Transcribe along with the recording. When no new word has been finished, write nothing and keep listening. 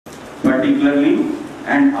particularly,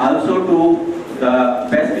 and also to the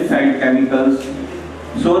pesticide chemicals,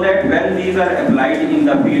 so that when these are applied in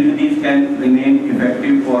the field, these can remain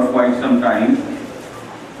effective for quite some time.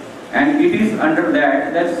 And it is under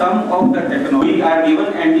that some of the technology are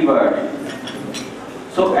given antibiotic.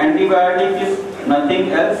 So antibiotic is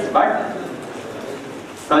nothing else but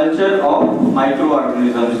culture of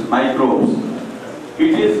microorganisms, microbes.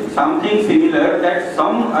 It is something similar that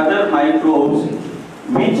some other microbes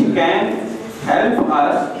which can help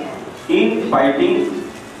us in fighting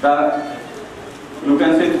the, you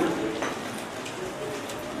can say,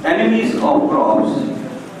 enemies of crops,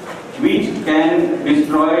 which can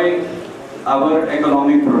destroy our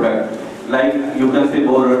economic product, like you can say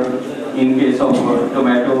borer in case of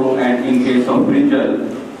tomato and in case of brinjal.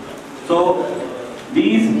 So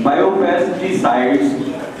these biopesticides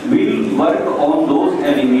will work on those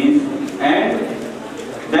enemies, and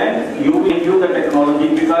then you will use the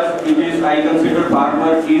technology, because it is, I consider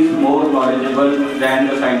farmer is more knowledgeable than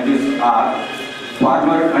the scientists are.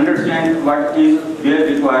 Farmer understands what is their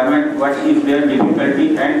requirement, what is their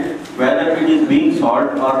difficulty, and whether it is being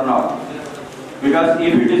solved or not. Because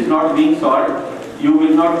if it is not being solved, you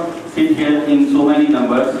will not sit here in so many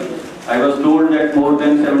numbers. I was told that more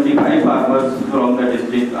than 75 farmers from the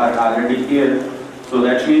district are already here. So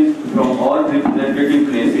that means from all representative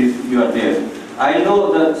places you are there. I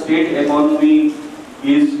know the state economy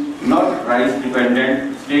is not rice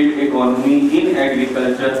dependent. State economy in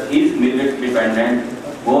agriculture is millet dependent.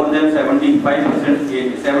 More than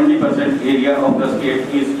 70% area of the state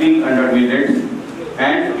is still under millets,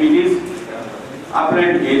 and it is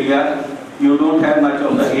upland area. You don't have much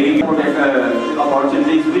of the area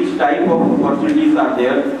opportunities. Which type of opportunities are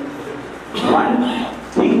there? One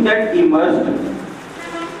thing that emerged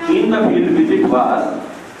in the field visit was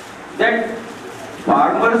that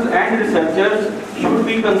farmers and researchers should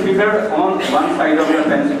be considered on one side of the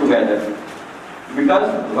fence together. Because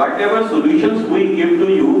whatever solutions we give to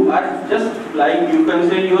you are just like, you can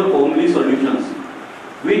say, your only solutions,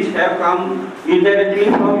 which have come indirectly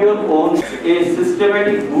from your own, a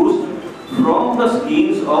systematic boost from the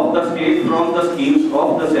schemes of the state, from the schemes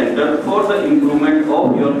of the center for the improvement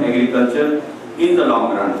of your agriculture in the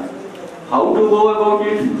long run. How to go about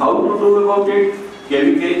it? How to do about it?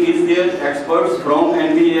 KVK is there, experts from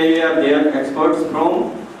Nbair are there, experts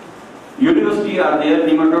from university are there,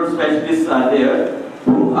 nematode specialists are there,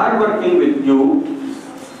 who are working with you.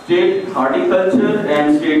 State horticulture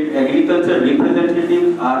and state agriculture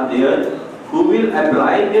representatives are there, who will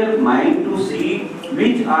apply their mind to see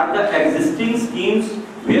which are the existing schemes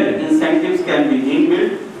where incentives can be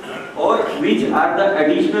inbuilt, or which are the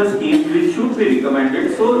additional schemes which should be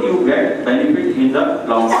recommended, so you get benefit in the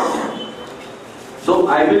long run. So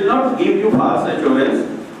I will not give you false assurance,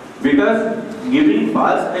 because giving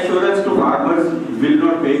false assurance to farmers will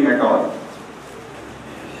not pay at all.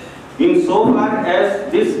 In so far as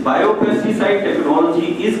this biopesticide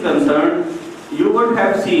technology is concerned, you would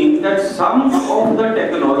have seen that some of the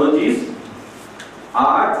technologies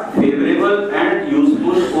are favorable and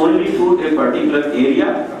useful only to a particular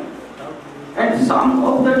area, and some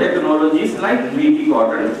of the technologies like BT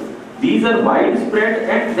cotton, these are widespread,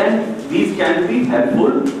 and then these can be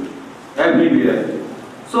helpful everywhere.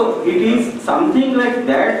 So it is something like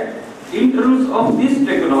that in terms of this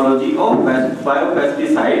technology of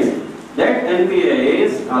biopesticides that NBIA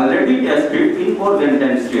is already tested in more than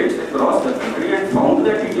 10 states across the country and found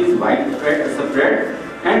that it is widespread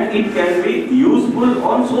and it can be useful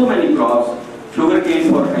on so many crops. Sugarcane,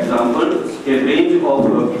 for example, a range of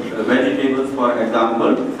vegetables, for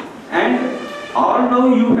example, and all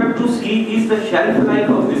now you have to see is the shelf life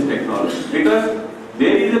of this technology, because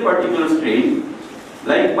there is a particular strain,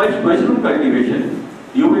 like mushroom cultivation.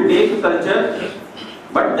 You will take a culture,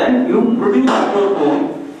 but then you produce your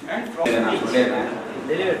own.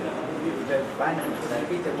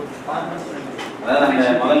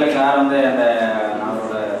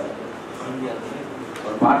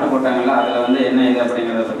 பாட்டு போட்டாங்கல்ல, அதில் வந்து என்ன இது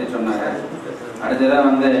அப்படிங்கிறத பற்றி சொன்னாங்க. அடுத்ததாக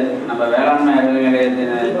வந்து நம்ம வேளாண்மை அறிவியல்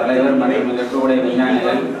நிலையத்தின் தலைவர் மற்றும் இருக்கக்கூடிய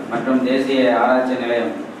விஞ்ஞானிகள் மற்றும் தேசிய ஆராய்ச்சி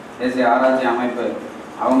நிலையம், தேசிய ஆராய்ச்சி அமைப்பு,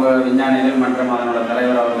 அவங்க விஞ்ஞானிகள் மற்றும் அதனோட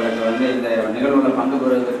தலைவர் அவர்களுக்கு வந்து இந்த நிகழ்வுல பங்கு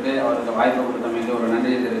பெறுவதற்கு அவருக்கு வாய்ப்பு கொடுத்தமைக்கு ஒரு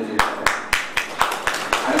நன்றியை தெரிவிச்சிருக்காரு.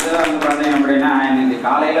 அடுத்ததாக வந்து பார்த்தீங்க அப்படின்னா, இன்னைக்கு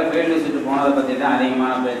காலையில் ஃபீல்டு விசிட் போனதை பற்றி தான்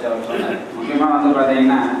அதிகமான பேச்சு அவர் சொன்னார். முக்கியமாக வந்து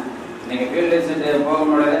பார்த்தீங்கன்னா, இன்னைக்கு ஃபீல்டு விசிட்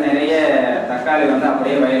போகும்பொழுது நிறைய தக்காளி வந்து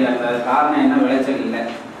அப்படியே வயலில் இருந்தது. காரணம் என்ன? விளைச்சல் இல்லை.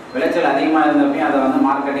 விளைச்சல் அதிகமாக இருந்தப்பையும் அதை வந்து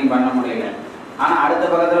மார்க்கெட்டிங் பண்ண முடியல. ஆனால் அடுத்த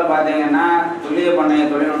பக்கத்தில் பார்த்தீங்கன்னா, துல்லிய பண்ணைய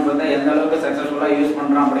தொழில்நுட்பத்தை எந்த அளவுக்கு சக்ஸஸ்ஃபுல்லாக யூஸ்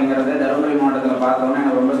பண்ணுறோம் அப்படிங்கிறது தருமபுரி மாவட்டத்தில் பார்த்தோன்னே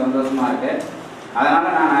எனக்கு ரொம்ப சந்தோஷமாக இருக்குது. அதனால்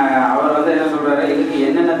அவர் வந்து என்ன சொல்கிறாரு, இதுக்கு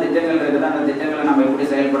என்னென்ன திட்டங்கள்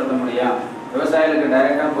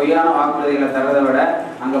டைரெக்டாக பொய்யான வாக்குறுதிகளை தரதை விட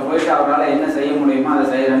அங்கே போயிட்டு அவரால் என்ன செய்ய முடியுமோ அதை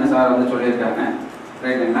செய்யறேன்னு சார் வந்து சொல்லியிருக்காங்க.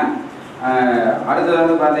 ரைட்டுங்களா? அடுத்தது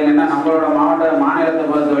வந்து பார்த்தீங்கன்னா நம்மளோட மாநிலத்தை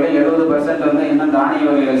பொறுத்தவரை 70% வந்து இன்னும் தானிய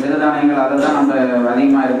வகைகள் சிறுதானியங்கள் அதை தான் நம்ம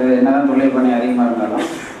அதிகமாக இருக்குது, என்னதான் தொழில் பண்ணி அதிகமாக இருந்தாலும்.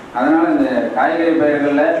 அதனால் இந்த காய்கறி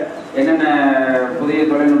பயிர்களில் என்னென்ன புதிய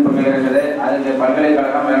தொழில்நுட்பங்கள் இருக்குது, அதுக்கு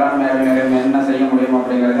பல்கலைக்கழகம் வேளாண்மை அறிஞர்கள் என்ன செய்ய முடியும்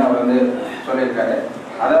அப்படிங்கிறத அவர் வந்து சொல்லியிருக்காரு.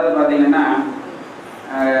 அதாவது பார்த்தீங்கன்னா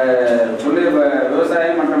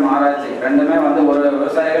விவசாயம் மற்றும் ஆராய்ச்சி ரெண்டுமே வந்து ஒரு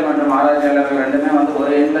விவசாயிகள் மற்றும் ஆராய்ச்சியாளர்கள் ரெண்டுமே வந்து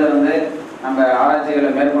ஒரு எண்ணில் இருந்து நம்ம ஆராய்ச்சிகளை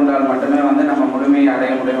மேற்கொண்டால் மட்டுமே வந்து நம்ம முழுமையை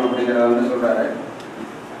அடைய முடியும் அப்படிங்கிறத வந்து சொல்றாரு.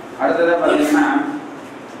 அடுத்ததாக பார்த்தீங்கன்னா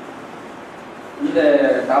இந்த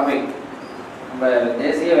டாபிக் நம்ம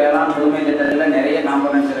தேசிய வேளாண் புதுமை திட்டத்தில் நிறைய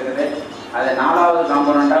காம்போனன்ட்ஸ் இருக்குது. அது 4வது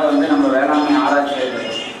காம்போனண்ட்டாக வந்து நம்ம வேளாண்மை ஆராய்ச்சி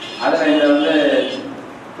இருக்குது. அதில் இந்த வந்து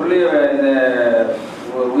இந்த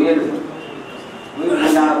உயிர்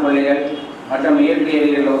மீதான பள்ளிகள் மற்றும் இயற்கை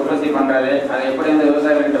எரிகளை உற்பத்தி பண்ணுறது, அதை எப்படி வந்து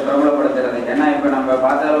விவசாயிகள்கிட்ட பிரபலப்படுத்துறது. ஏன்னா இப்போ நம்ம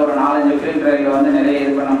பார்த்தா ஒரு 4-5 ஃபீல்ட் ரயிலில் வந்து நிறைய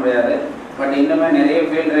இது பண்ண முடியாது. பட் இன்னுமே நிறைய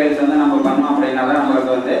ஃபீல்ட் ரயில்ஸ் வந்து நம்ம பண்ணோம் அப்படின்னா தான்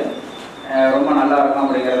நம்மளுக்கு வந்து ரொம்ப நல்லா இருக்கும்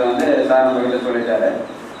அப்படிங்கிறத வந்து சார் நம்மகிட்ட சொல்லிட்டாரு.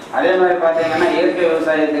 அதே மாதிரி பார்த்தீங்கன்னா இயற்கை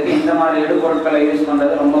விவசாயத்துக்கு இந்த மாதிரி இடுபொருட்களை யூஸ்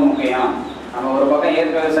பண்ணுறது ரொம்ப முக்கியம். நம்ம ஒரு பக்கம்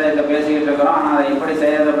இயற்கை விவசாயத்தை பேசிக்கிட்டு இருக்கிறோம், ஆனால் அதை எப்படி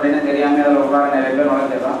செய்யறது அப்படின்னு தெரியாமல் அதில் உட்கார நிறைய பேர்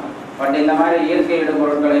வளர்த்துக்கிறோம். பட் இந்த மாதிரி இயற்கை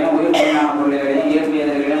இடுபொருட்களையும் உயிர் மீதான பொருள்களையும் இயற்கை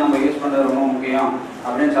எதிரிகளையும் நம்ம யூஸ் பண்ணுறது ரொம்ப முக்கியம்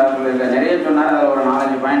அப்படின்னு சார் சொல்லியிருக்காரு. நிறைய சொன்னார், அதில் ஒரு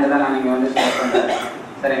 4-5 பாயிண்ட் தான் நான் இங்கே வந்து ஷேர் பண்ணுறேன்.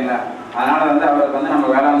 சரிங்களா? அதனால் வந்து அவருக்கு வந்து நம்ம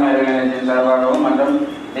வேளாண்மை அறிவியல் நிலையத்தின் சார்பாகவும் மற்றும்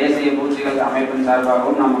தேசிய பூச்சிகள் அமைப்பின்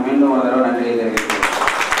சார்பாகவும் நம்ம மீண்டும் ஒரு தடவை நன்றியை தெரிவிக்கிறோம்.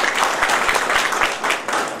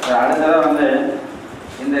 அடுத்ததாக வந்து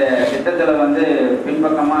இந்த திட்டத்தில் வந்து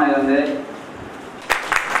பின்பக்கமாக இருந்து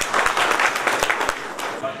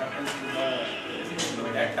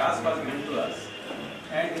task was given to us,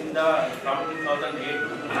 and in the from 2008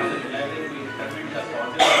 to 2011 we determined the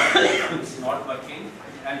causes it's not working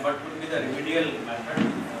and what would be the remedial method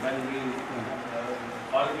when we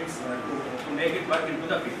to make it work into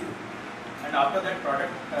the field. And after that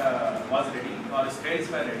product was ready, or strains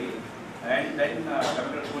were ready, and then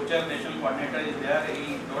Dr. Kocher, national coordinator, is there. He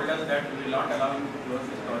told us that we will not allow you to close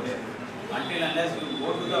this project until unless you go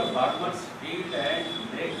to the farmer's field and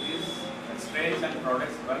make these strains and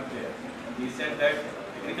products work there. He said that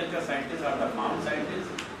agriculture scientists are the farm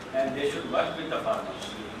scientists and they should work with the farmers.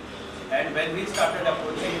 And when we started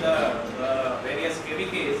approaching the various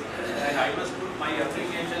KVKs, and I must put my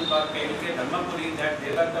appreciation for KVK Dharmapuri that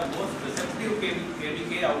they were the most receptive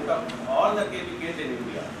KVK out of all the KVKs in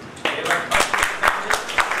India. They were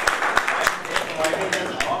and they provided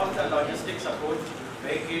us all the logistic support,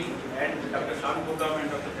 vehicle, and Dr. Shan Kukam and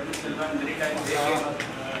Dr. Kevin Silvan, many times they came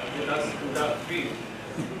with us to the field,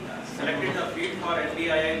 selected the field for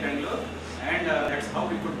NDII Bangalore, and that's how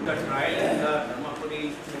we put the trial in the Dharmapuri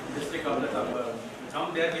district of the come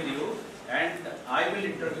there with you, and I will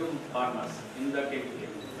interview farmers in the KPK.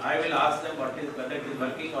 I will ask them whether it is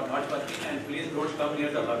working or not working, and please don't come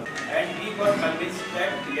near the work. And we got convinced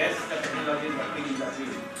that yes, the technology is working in the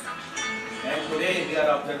field. And today we are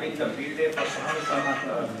observing the field day for some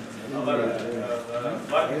of our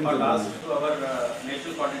work for last to our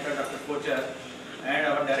national coordinator Dr. Kocher and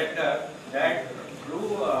our director, that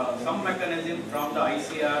through some mechanism from the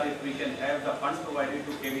ICR, if we can have the funds provided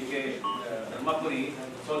to KVK Dharmapuri,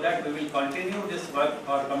 so that we will continue this work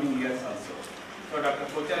for coming years also. So Dr.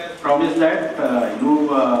 Kocher has promised that you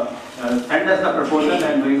send us the proposal,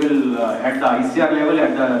 and we will at the ICR level,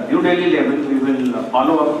 at the New Delhi level, we will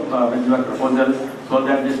follow up with your proposal so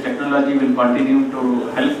that this technology will continue to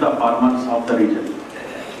help the farmers of the region.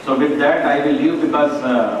 So with that I will leave, because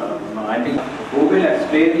I think who will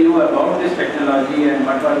explain you about this technology and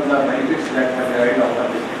what are the benefits that have derived out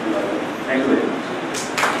of this technology. Thank you very much.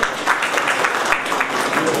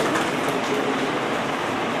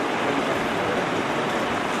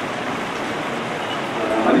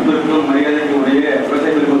 மதிப்பிற்கும் மரியாதைக்கு உடைய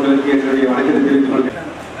விவசாய பெருமக்களுக்கு என்னுடைய வணக்கத்தை தெரிவித்துக் கொள்கிறேன்.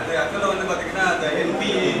 அது அதில் வந்து பார்த்தீங்கன்னா அந்த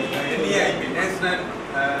NEIP national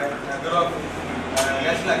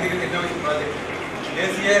national agriculture innovation project,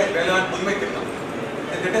 தேசிய வேளாண் புதுமை திட்டம்.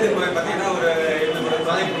 இந்த திட்டத்துக்கு பார்த்தீங்கன்னா ஒரு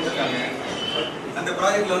ப்ராஜெக்ட் கொடுத்துருக்காங்க. அந்த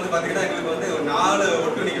ப்ராஜெக்டில் வந்து பார்த்தீங்கன்னா எங்களுக்கு வந்து ஒரு 4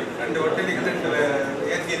 ஒட்டுணிகள், 2 ஒட்டுணிகள், 2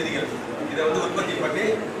 இயற்கை எதிரிகள், இதை வந்து உற்பத்தி பண்ணி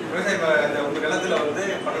விவசாய அந்த உங்கள் நிலத்தில் வந்து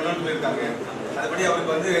பண்ணணும்னு சொல்லியிருக்காங்க. அதுபடி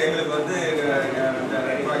அவருக்கு வந்து எங்களுக்கு வந்து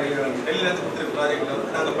டெல்லியிலேருந்து கொடுத்துருக்க ப்ராஜெக்டில்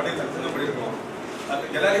வந்து நாங்கள் சக்ஸஸ்ஃபுல்லாக பண்ணியிருக்கோம்.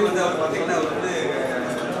 அது எல்லாரையும் வந்து அவர் பார்த்தீங்கன்னா அவர் வந்து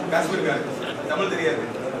காஷ்மீர்கார், தமிழ் தெரியாது.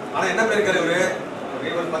 ஆனால் என்ன பண்ணியிருக்காரு, ஒரு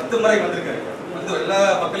 10 முறை வந்திருக்காரு. வந்து எல்லா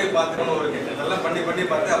மக்களையும் பார்த்துக்கணும் அவருக்கு. இதெல்லாம் பண்ணி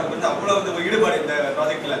பார்த்து அவருக்கு வந்து அவ்வளோ வந்து ஒரு ஈடுபாடு இந்த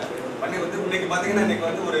ப்ராஜெக்டில் பண்ணி வந்து இன்னைக்கு பார்த்தீங்கன்னா இன்னைக்கு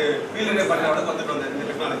வந்து ஒரு ஃபீல்டு பண்ண அளவுக்கு வந்துட்டு வந்தேன் இந்த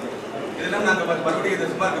டெக்னாலஜி. இதெல்லாம் நாங்கள் மறுபடியும் இது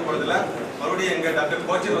சும்மா இருக்க போகிறதில்ல. மறுபடியும் எங்கள் டாக்டர்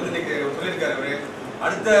கோச்சர் வந்து இன்னைக்கு சொல்லியிருக்காரு. அவர்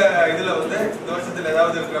அடுத்த இதில் வந்து இந்த வருஷத்தில்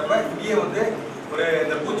ஏதாவது இருக்கிறப்ப இங்கேயே வந்து ஒரு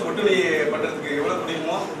இந்த பூச்சி ஒட்டுணி பண்ணுறதுக்கு எவ்வளோ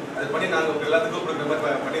முடியுமோ அது பண்ணி நாங்கள் உங்களுக்கு எல்லாத்துக்கும் கொடுக்குற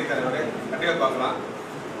மாதிரி பண்ணியிருக்காரு. அவர் கண்டிப்பாக பார்க்கலாம்.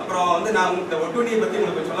 அப்புறம் வந்து நான் இந்த ஒட்டுணியை பற்றி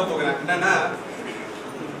உங்களுக்கு சொல்ல போகிறேன். என்னென்னா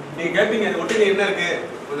நீங்கள் கேட்பீங்க இந்த ஒட்டுணி என்ன இருக்குது,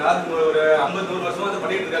 ஒரு 50-100 வருஷமா அதை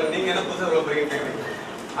பண்ணிட்டு இருக்காங்க, நீங்கள் என்ன புதுசாக சொல்ல போகிறீங்கன்னு கேட்குறீங்க.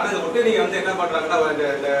 ஆனால் இந்த ஒட்டுணி வந்து என்ன பண்ணுறாங்கன்னா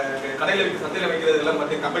இந்த கடையில் வைக்க சந்தையில் வைக்கிறது எல்லாம்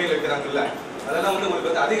பார்த்து கம்பெனியில் வைக்கிறாங்கல்ல, அதெல்லாம் வந்து உங்களுக்கு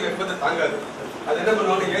வந்து அதிக வெப்பத்தை தாங்காது. அது என்ன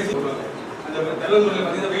பண்ணுவாங்க, ஏசி போடுவாங்க. அந்த தெலுங்குல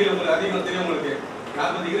பார்த்தீங்கன்னா வெயில் உங்களுக்கு அதிகம் தெரியும், உங்களுக்கு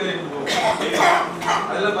 40 டிகிரி வரைக்கும் போகும்.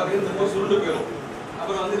 அதெல்லாம் பார்த்தீங்கன்னா இந்த போய் சுருண்டு போயிடும்.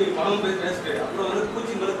 அப்புறம் வந்து நீங்கள் பணம் போய் வேஸ்ட்டு. அப்புறம் வந்து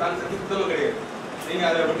பூச்சி மேலே கான்செப்ட் சுத்தமாக கிடையாது. நீங்கள்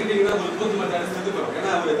அதை விட்டுட்டீங்கன்னா ஒரு பூச்சி மருந்து அடிச்சு செத்து போயிடும். ஏன்னா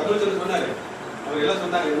அவர் தமிழ் சொல்லி சொன்னார், அவர் எல்லாம்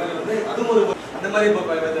சொன்னாங்க. இந்த மாதிரி வந்து அதுவும் ஒரு அந்த மாதிரி இப்போ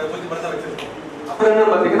பூச்சி மருந்து தான் வச்சிருக்கோம். அப்புறம் என்ன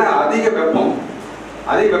பார்த்தீங்கன்னா அதிக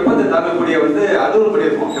வெப்பத்தை தாக்கக்கூடிய வந்து அதுவும்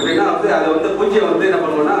பண்ணியிருக்கோம். எப்படின்னா வந்து அதை வந்து பூச்சியை வந்து என்ன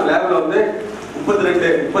பண்ணுவோம்னா லேபில் வந்து 32,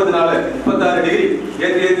 34, 36 டிகிரி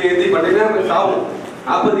ஏற்றி பார்த்தீங்கன்னா சாகும்.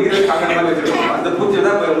 40 டிகிரி தாக்கிற மாதிரி வச்சிருக்கோம். அந்த பூச்சி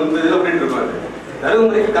தான் இதில் பண்ணிட்டு இருக்கோம்.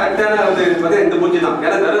 தருமபுரிக்கு கரெக்டான வந்து பார்த்தீங்கன்னா இந்த பூச்சி தான்.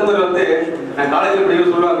 ஏன்னா தருமபுரி வந்து நான் காலேஜில்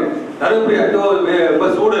படிக்க சொல்லுவாங்க, தருமபுரி ரொம்ப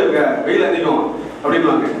சூடு வெயில் அதிகம்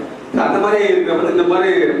அப்படின்வாங்க. அந்த மாதிரி இருக்க வந்து இந்த மாதிரி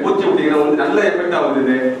பூச்சி விட்டீங்கன்னா வந்து நல்ல எஃபெக்ட் ஆகுது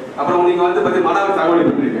இது. அப்புறம் நீங்கள் வந்து பார்த்தீங்கன்னா மாணவர் சாகுபடி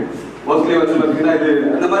பண்ணிருக்கேன் மோஸ்ட்லி வந்து பார்த்தீங்கன்னா இது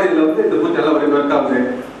அந்த மாதிரி இதில் வந்து இந்த பூச்சி நல்லா ஒர்க் ஆகுது.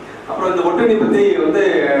 அப்புறம் இந்த ஒட்டுணி பற்றி வந்து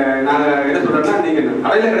நான் என்ன சொல்கிறேன்னா, நீங்கள்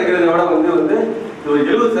கடையில் கிடைக்கிறத விட வந்து ஒரு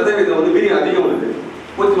 70% வந்து வீரியம் அதிகம் வருது,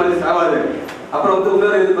 பூச்சி மருந்து சாவாது. அப்புறம் வந்து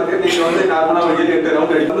இன்னொரு இது பார்த்தீங்கன்னா நீங்கள் வந்து நார்மலாக ஒரு 7-8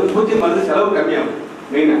 ரவுண்ட் அடிக்கும், பூச்சி மருந்து செலவு கம்மியாகும்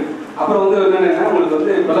மெயினாக. அப்புறம் வந்து என்னென்னா உங்களுக்கு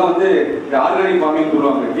வந்து இப்போலாம் வந்து இந்த ஆர்கானிக் ஃபார்மிங்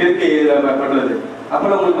சொல்லுவாங்க, இயற்கை பண்ணுறது.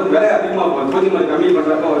 அப்புறம் உங்களுக்கு வந்து விலை அதிகமாக இருக்கும், பூச்சி மருந்து கம்மி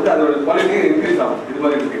பண்ணுறப்ப வந்து அதோட குவாலிட்டி இன்க்ரீஸ் ஆகும். இது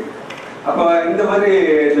மாதிரி இருக்குது. அப்போ இந்த மாதிரி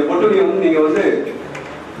இந்த ஒட்டுணியை வந்து நீங்கள் வந்து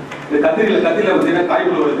இந்த கத்திரியில் பார்த்தீங்கன்னா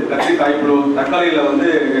காய்ப்புழு வருது, கத்திரி காய்ப்புழு, தக்காளியில் வந்து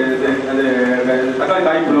அது தக்காளி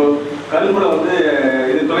காய்ப்புழு, கரும்புல வந்து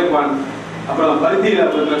இது துளைப்பான், அப்புறம்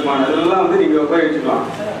பருத்தியில் துளைப்பான், அதெல்லாம் வந்து நீங்கள் உபயோகிச்சுக்கலாம்.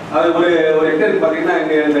 அது ஒரு ஹெக்டருக்கு பார்த்தீங்கன்னா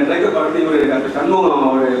இங்கே இந்த ட்ரைகோ கார்டு ஒரு அந்த சண்முகம்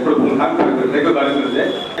ஒரு கொடுப்போம் காமிப்பாங்க. ட்ரைகோ கார்டுங்கிறது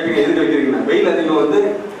எதுக்கு வைக்கிறீங்கன்னா வெயில் அதிகம் வந்து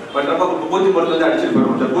பண்ணுறப்ப பூச்சி மருந்து வந்து அடிச்சுட்டு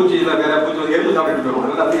போயிடும். இந்த பூச்சியில் வேற பூச்சி வந்து எறும்பு சாப்பிட்டு போயிடும்.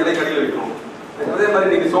 அதனால அது இலை கடையில் வைக்கணும். அதே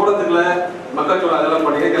மாதிரி நீங்கள் சோளத்துக்குள்ள மக்காச்சோளம் அதெல்லாம்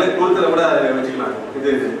பண்ணீங்க, இலை கொடுத்துல கூட வச்சுக்கலாம்.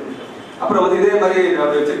 இது அப்புறம் வந்து இதே மாதிரி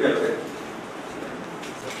அவர் வச்சிருக்காரு.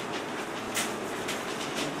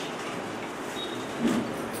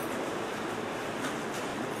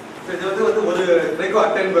 இது வந்து ஒரு ட்ரைகோ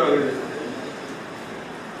அட்டைன்னு போவாங்க.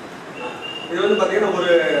 இது வந்து பார்த்தீங்கன்னா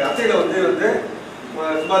ஒரு அட்டையில் வந்து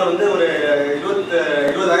சுமார் வந்து ஒரு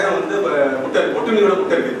 20,000 வந்து முட்டை ஒட்டுணியோட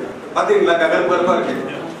முட்டை இருக்கு. பார்த்தீங்களா, கருப்பாக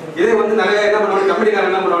இருக்கு. இதே வந்து நிறைய என்ன பண்ணுவாங்க,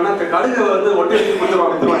 கம்பெனிக்காரங்க என்ன பண்ணுவாங்கன்னா கடுகை வந்து ஒட்டி வச்சு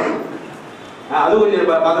வித்துருவாங்க. அது கொஞ்சம்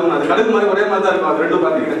பார்த்தோம்னா அது கடுகு மாதிரி ஒரே மாதிரி தான் இருக்கும். அது ரெண்டும்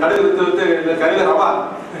பார்த்தீங்கன்னா கடுகு வித்து இந்த கருகை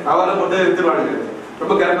ரவாலாம் போட்டு வித்துருவாங்க.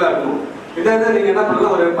 ரொம்ப கரெக்டாக இருக்கும். இதை நீங்கள் என்ன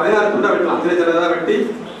பண்ணலாம், ஒரு 16 துண்டா வெட்டலாம். சின்ன சின்னதாக வெட்டி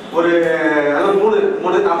ஒரு 3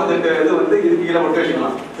 இது வந்து இதுக்கு கீழே ஒட்டி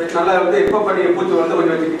வச்சுக்கலாம். நல்லா வந்து எப்போ பண்ணி பூச்சி வந்து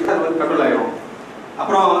கொஞ்சம் வச்சுக்கிட்டு அது வந்து கண்ட்ரோல் ஆகிடும்.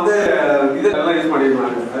 அப்புறம் வந்து இது நல்லா யூஸ்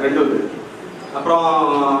பண்ணிடுவாங்க. அது ரெண்டு வந்து அப்புறம்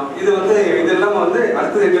இது வந்து இது இல்லாமல் வந்து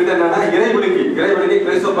அடுத்தது எங்கள்கிட்ட என்னன்னா இறைவிழுங்கி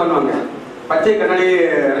கிரைசோ பண்ணுவாங்க. பச்சை கண்ணாடி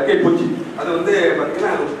ரெக்கை பூச்சி அது வந்து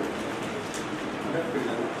பார்த்தீங்கன்னா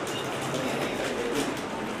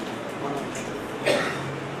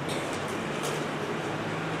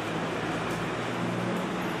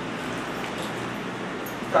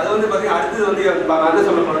அது வந்து பார்த்தீங்கன்னா அடுத்தது வந்து என்ன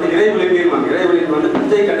சொல்ல போறோம், இறைவிழுங்கிடுவாங்க. இறைவிழுங்கி வந்து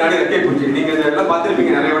பச்சை கண்ணாடி ரெக்கை பூச்சி. நீங்கள் இதெல்லாம்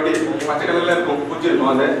பார்த்துருப்பீங்க நிறைய வாட்டி. பச்சை கலர்ல இருக்கும் பூச்சி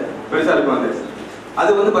இருக்கும், அது பெருசாக இருக்கும். அது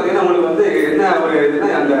வந்து பார்த்தீங்கன்னா உங்களுக்கு வந்து என்ன ஒரு இதுன்னா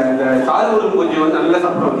அந்த சாதம் பூச்சி வந்து நல்லா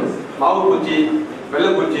சாப்பிடுவாங்க. மாவு பூச்சி,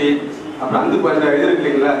 வெள்ளைப்பூச்சி, அப்புறம் அந்த இது இருக்கு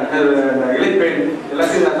இல்லைங்களா, இலைப்பெண்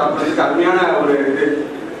எல்லாத்தையும் சாப்பிட்றதுக்கு அருமையான ஒரு இது.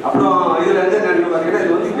 அப்புறம் இதுல இருந்து என்னன்னு பார்த்தீங்கன்னா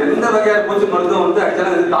இது வந்து எந்த வகையான பூச்சி மருந்தும் வந்து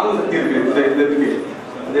அடிச்சாலும் இது தாங்கு சக்தி இருக்கு. இந்த இதுக்கு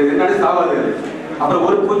அது என்னடி சாவாது. அப்புறம்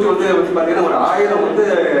ஒரு பூச்சி வந்து பார்த்தீங்கன்னா ஒரு 1000 வந்து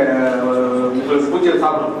உங்களுக்கு பூச்சியை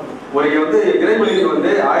சாப்பிடும். ஒரு வந்து இறைவெளிக்கு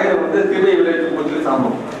வந்து 1000 வந்து தீமை விளைவிக்கும் பூச்சியை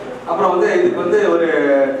சாப்பிடும். அப்புறம் வந்து இதுக்கு வந்து ஒரு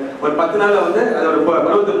 10 நாள்ல வந்து அதோட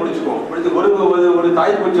பருவத்தை முடிச்சுக்கும். ஒரு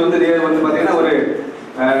தாய் பூச்சி வந்து பார்த்தீங்கன்னா ஒரு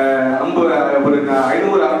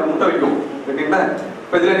 500-600 முட்டை வைக்கும். ஓகேங்களா?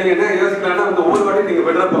 இப்போ இதில் நீங்கள் என்ன யோசிக்கலாம்னா வந்து ஒவ்வொரு வாட்டி நீங்கள்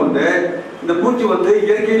விடுறப்ப வந்து இந்த பூச்சி வந்து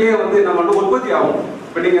இயற்கையிலேயே வந்து நம்ம வந்து உற்பத்தி ஆகும்.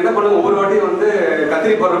 இப்போ நீங்கள் என்ன பண்ணுங்க, ஒவ்வொரு வாட்டியும் வந்து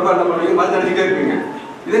கத்திரி போடுறப்ப என்ன பண்ணுவீங்க, மருந்து அடிச்சுட்டே இருப்பீங்க.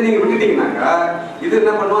 இதை நீங்கள் விட்டுட்டீங்கன்னாக்கா இது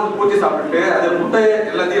என்ன பண்ணுவோம், அந்த பூச்சி சாப்பிட்டுட்டு அது முட்டை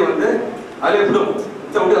எல்லாத்தையும் வந்து அதில் விடும்.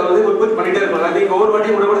 அதை வந்து உற்பத்தி பண்ணிட்டே இருப்பாங்க. நீங்கள் ஒவ்வொரு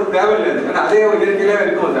வாட்டியும் விட கூட தேவையில்லை. ஏன்னா அதே இயற்கையிலே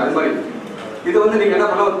இருக்கும். அது மாதிரி இது வந்து நீங்கள் என்ன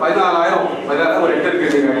பண்ணலாம், 14,000 ஒரு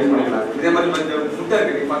ஹெக்டருக்கு நீங்கள் யூஸ் பண்ணிக்கலாம். இதே மாதிரி முட்டை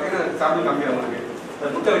இருக்கு. நீங்கள் பார்த்தீங்கன்னா சாப்பிட்டு காமிக்கிற மாதிரி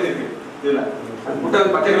அது முட்டை வச்சிருக்கு. இதில் அந்த முட்டை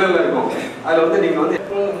பச்சை கலரில் இருக்கும். அதில் வந்து நீங்கள் வந்து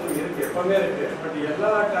எப்பவும் இருக்கு எப்பவுமே இருக்கு. பட்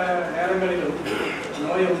எல்லா நேரங்களிலும்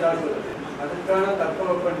நோய் உண்டாக்குவது அதுக்கான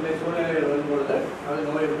தட்பவெப்பநிலை சூழ்நிலைகள் வரும்பொழுது அது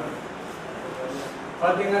நோய் உண்டாகும்.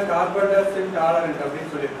 பார்த்தீங்கன்னா கார்பன் டை ஆக்சைடு டாலரண்ட்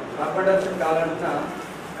அப்படின்னு சொல்லியிருக்கோம். Carbon di oxide டாலரண்ட்னா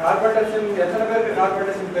carbon di oxide எத்தனை பேருக்கு கார்பன்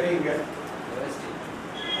டை ஆக்சைடு தெரியுங்க?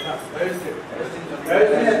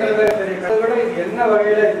 என்ன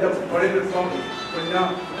வகையில இந்த தொழில்நுட்பம் கொஞ்சம்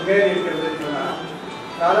முன்னேறி இருக்கிறதுன்னு சொன்னா,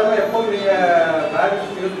 சாதாரண எப்பவும் நீங்க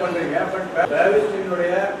பேவிஸ்ட் யூஸ் பண்றீங்க. பட்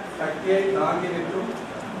பேவிஸ்டினுடைய சக்தியை தாங்கி நிற்கும்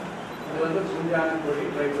அது புஞ்சான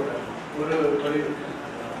தொழில் ட்ரைகோட ஒரு தொழில்நுட்பம்.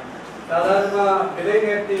 சாதாரணமா விதை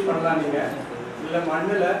நேர்த்தி பண்ணலாம் நீங்க, இல்லை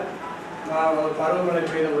மண்ணில் பருவமழை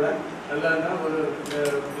பெய்தவுடன் நல்லதுன்னா ஒரு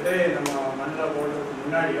விதையை நம்ம மண்ணில் போடுறதுக்கு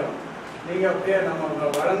முன்னாடியோ நீங்கள் அப்படியே நம்ம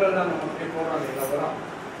வளங்கள் தான் நம்ம அப்படியே போடுறோம் இல்லைங்களா, உரம்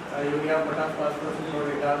யூரியா பொட்டாஸ் பாஸ்பரஸ்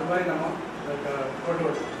போடுறீங்க, அது மாதிரி நம்ம போட்டு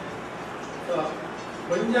விடுறோம். ஸோ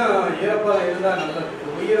கொஞ்சம் ஈரப்பதம் இருந்தால் நல்லது.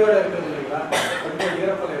 உயிரோடு இருக்குது இல்லைங்களா, கொஞ்சம்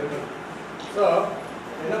ஈரப்பதம் இருக்குது. ஸோ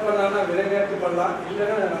என்ன பண்ணலாம்னா விதை நேர்த்தி பண்ணலாம்.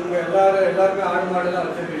 இல்லைன்னா நம்ம எல்லாருமே ஆடு மாடு தான்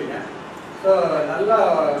வச்சுருக்கீங்க. ஸோ நல்லா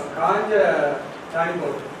காஞ்ச சாணி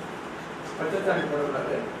பவுடர், பச்சை சாணி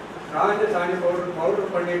போடக்கூடாது, காஞ்ச சாணி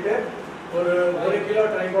பவுடர் பண்ணிவிட்டு ஒரு 1 கிலோ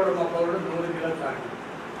ட்ரைகோடர்மா பவுடர் 100 கிலோ சாணி.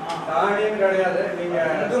 சாணியும் கிடையாது,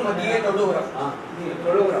 நீங்கள் தொழு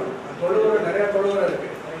உரம் நிறைய தொழு உரம் இருக்கு.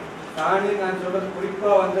 சாணி நான் சொல்றது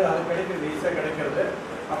குறிப்பாக அது கிடைக்கிறது, ஈஸியாக கிடைக்கிறது.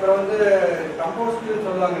 அப்புறம் கம்போஸ்ட்னு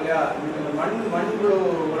சொல்லுவாங்க இல்லையா, மண்புழு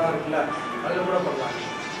உரம் இருக்குல்ல, அதில் கூட பண்ணலாம்.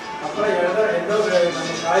 அப்புறம் எதோ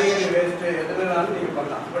நம்ம காய்கறி வேஸ்ட்டு எதுனாலும் நீங்கள்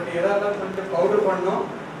பண்ணலாம். பட் எதாக இருந்தாலும் கொஞ்சம் பவுடர் பண்ணணும்,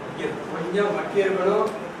 கொஞ்சம் மக்கி இருக்கணும்,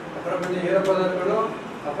 அப்புறம் கொஞ்சம் ஈரப்பதம் இருக்கணும்,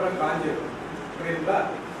 அப்புறம் காஞ்சிருக்கும். புரியுதுங்களா?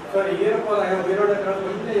 ஸோ ஈரப்பதம் உயிரோட இருக்கிறது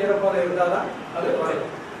கொஞ்சம் ஈரப்பதம் இருந்தால் தான் அது குறையும்.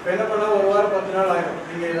 இப்போ என்ன பண்ணால் 1 வாரம் 10 நாள் ஆகிடும்.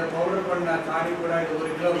 நீங்கள் இதை பவுடர் பண்ண சாணி கூட இது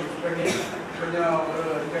 1 கிலோ மிக்ஸ் பண்ணி கொஞ்சம்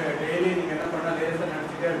டெய்லி நீங்கள் என்ன பண்ணால் லேசாக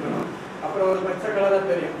நினச்சிட்டே இருக்கணும். அப்புறம் ஒரு பச்சை கலராக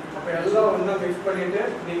தெரியும். அப்போ எல்லாம் ஒன்றா மிக்ஸ் பண்ணிவிட்டு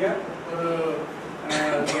நீங்கள் ஒரு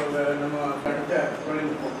நம்ம அடுத்த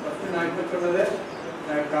தொழில்நுட்பம் ஃபஸ்ட்டு நான் இப்போ சொன்னது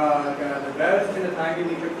அந்த பேலன்ஸ்டினை தாங்கி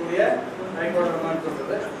நிற்கக்கூடிய ட்ரைகோடர்மான்னு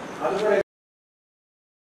சொல்கிறது. அது கூட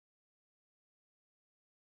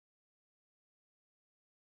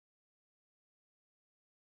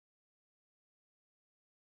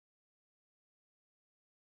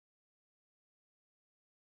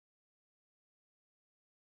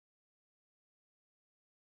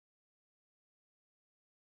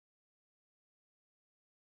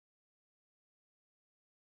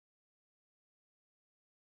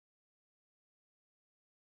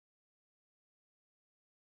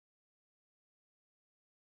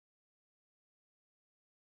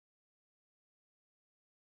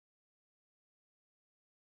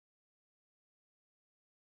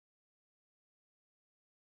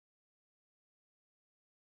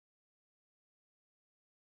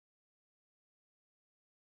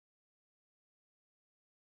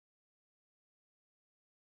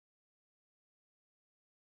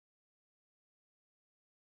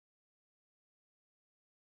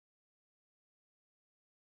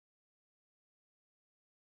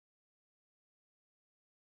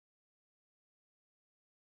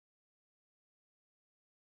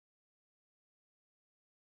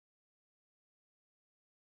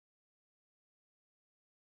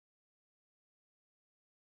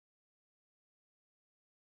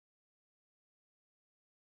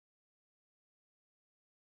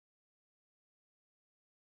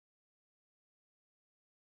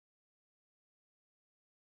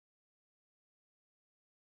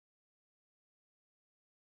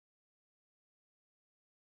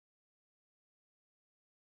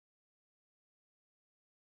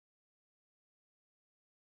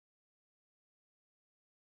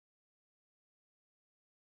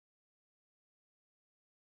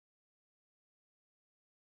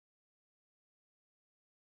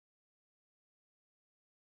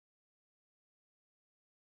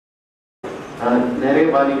நிறைய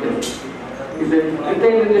பாதிக்கணும். இது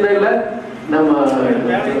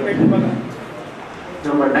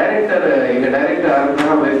நம்ம டைரக்டர் எங்க டைரக்டர்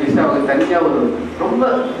அருணா வர்கீஸ் அவங்க தனியா ஒரு ரொம்ப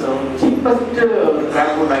சீப்பஸ்ட்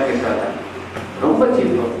ட்ராக் உண்டாக்கிட்டாங்க. ரொம்ப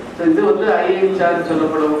சீப்பு. இது ஐஐஆர்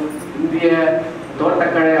சொல்லப்படும் இந்திய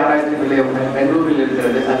தோட்டக்கலை ஆராய்ச்சி நிலையம் பெங்களூரில்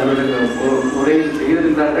இருக்கிறது. அதனுடைய முறையில்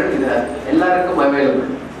செய்திருக்கிறார்கள். இது எல்லாருக்கும்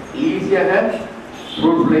அவைலபிள். ஈஸியாக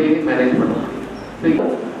ஃப்ரூட் ஃப்ளையை மேனேஜ் பண்ண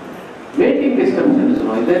முடியும். மேட்டிங் டிஸ்டன்ஸ் என்று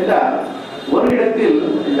சொல்லுவோம். இதெல்லாம் ஒரு இடத்தில்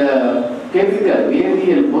இந்த கெமிக்கல்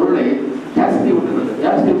வேதியியல் பொருளை ஜாஸ்தி விட்டுறது.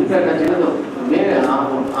 ஜாஸ்தி விட்டுட்டா சின்னதும்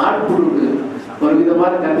ஆட்புழுக்கு ஒரு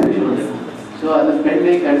விதமான கன்ஃபியூஷன் வந்து. ஸோ அது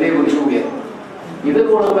பெண்ணை கண்டே முடிக்க முடியாது. இது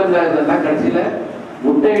மூலமாக என்னன்னா கடைசியில்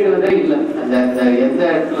முட்டையிடுவதே இல்லை. அந்த எந்த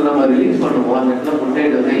இடத்துல நம்ம ரிலீஸ் பண்ணுவோம் அந்த இடத்துல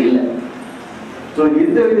முட்டையிடுவதே இல்லை. ஸோ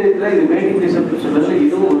இந்த விதத்தில் இது மேட்டிங் ரிசப்ட் சொன்னது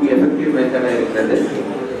இதுவும் ஒரு எஃபெக்டிவ் மெத்தடாக இருக்கிறது.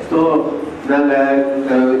 ஸோ நாங்கள்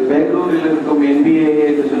பெங்களூரில் இருக்கும் NBA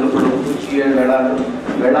என்று சொல்லப்படும் பூச்சிய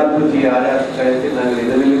வேளாண் பூச்சி ஆராய்ச்சி நாங்கள்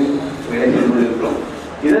இதனிலும் வேலை செய்து கொண்டிருக்கிறோம்.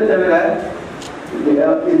 இதை தவிர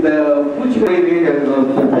இந்த பூச்சிக்கொல்லி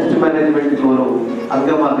பெஸ்ட் மேனேஜ்மெண்ட்டில் ஒரு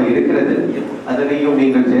அங்கமாக இருக்கிறது. அதனையும்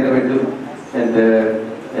நீங்கள் சேர வேண்டும் என்று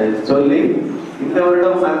சொல்லி இந்த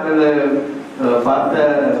வருடம் நாங்கள் பார்த்த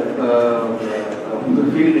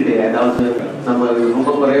ஃபீல்டு டே, அதாவது நம்ம ரொம்ப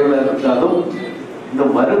குறைவில் இருந்தாலும் இந்த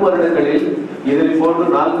மறுமருடங்களில் இதில் போன்று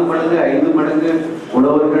 4 மடங்கு 5 மடங்கு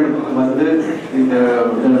உழவர்கள் வந்து இந்த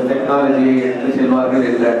டெக்னாலஜியை எடுத்து செல்வார்கள்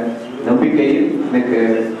என்ற நம்பிக்கையில் எனக்கு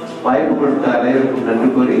வாய்ப்பு கொடுத்த அனைவருக்கும் நன்றி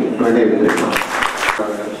கூறி விடைபெறுகிறேன்.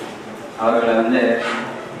 அவர்களை வந்து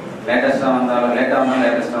லேட்டஸ்டாக வந்தாலும்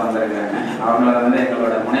லேட்டஸ்டாக வந்திருக்காங்க. அவங்கள வந்து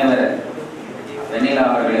எங்களோட முனைவர் வெண்ணிலா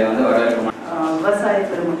அவர்களை வந்து வரவேற்க. விவசாய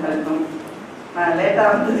பெருமக்களுக்கும் நான்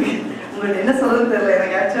லேட்டாக வந்ததுக்கு உங்களுக்கு என்ன சொல்றது தெரியல.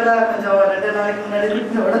 எனக்கு ஆக்சுவலாக கொஞ்சம் 2 நாளைக்கு முன்னாடி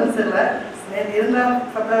கொஞ்சம் உடம்பு சரியில்லை. நேற்று இருந்தால்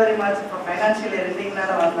February March இப்போ ஃபைனான்ஷியல்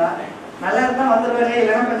எண்டிங்னால வந்தேன். நல்லா இருந்தால் வந்துடுவேனே,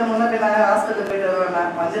 இல்லைன்னா கொஞ்சம் முன்னாடி நான் ஹாஸ்பிட்டல் போயிட்டு வருவேன்.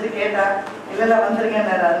 நான் வந்துட்டு கேட்டேன், இல்லை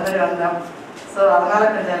வந்துருங்கன்னாரு. அது மாதிரி வந்தோம். ஸோ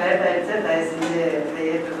அதனால் கொஞ்சம் லேட் ஆகிடுச்சு. தயவு செஞ்சு இதை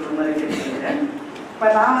ஏற்றுக்கிற மாதிரி கேட்டுக்கிறேன். இப்போ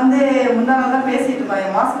நான் வந்து முன்னாள் தான் பேசிட்டு இருந்தோம்.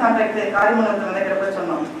 என் மாஸ் கான்ட்ராக்ட் காரிமங்கலத்தில் நடக்கிறப்ப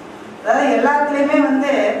சொன்னோம். அதாவது எல்லாத்துலேயுமே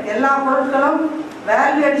வந்து எல்லா பொருட்களும்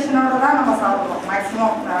வேல்யூ அடிஷனோட தான் நம்ம சாப்பிட்றோம்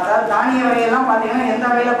மேக்ஸிமம். அதாவது தானிய வகையெல்லாம் பார்த்தீங்கன்னா எந்த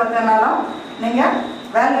வகையில் பார்த்தீங்கன்னாலும் நீங்கள்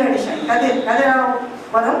வேல்யூ அடிஷன் கதிர்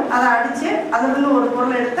வரும், அதை அடித்து அதுலேருந்து ஒரு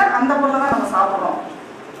பொருள் எடுத்து அந்த பொருளை தான் நம்ம சாப்பிட்றோம்.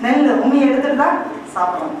 நெல் உண்மையை எடுத்துட்டு தான்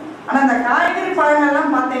சாப்பிட்றோம். ஆனால் இந்த காய்கறி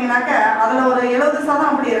பழங்கள்லாம் பார்த்தீங்கன்னாக்க அதில் ஒரு 70%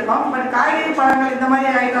 அப்படி இருக்கும். பட் காய்கறி பழங்கள் இந்த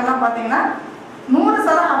மாதிரி ஐட்டம்லாம் பார்த்தீங்கன்னா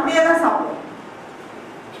 100% அப்படியே தான் சாப்பிடுவோம்.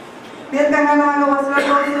 பேருக்காங்க வாங்க, ஒரு சில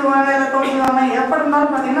தோல்விடுவாங்க, இல்லை தோல்விடுவாங்க. எப்போ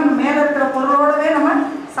இருந்தாலும் பார்த்தீங்கன்னா மேலே இருக்கிற பொருளோடவே நம்ம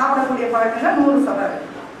சாப்பிடக்கூடிய பழக்கங்கள் 100%.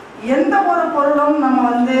 எந்த ஒரு பொருளும் நம்ம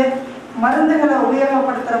வந்து மருந்துகளை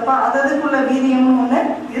உபயோகப்படுத்துகிறப்ப அதுக்குள்ள வீரியமும் ஒன்று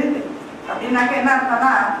இருக்குது. அப்படின்னாக்க என்ன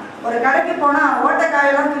அர்த்தம்னா, ஒரு கடைக்கு போனால்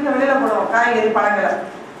ஓட்டைக்காயெல்லாம் தூக்கி வெளியில் போடுவோம் காய்கறி பழங்களை.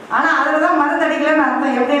 ஆனால் அதில் தான் மருந்து அடிக்கலன்னு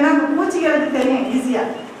அர்த்தம். எப்படின்னா அந்த பூச்சிகளுக்கு தெரியும் ஈஸியாக.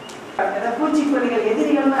 பூச்சிக்கொல்லிகள்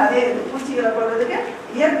எதிரிகள்னு அதே இருக்குது. பூச்சிகளை கொள்றதுக்கு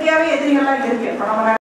இயற்கையாகவே எதிரிகள்லாம் இருக்குது. இப்போ நம்ம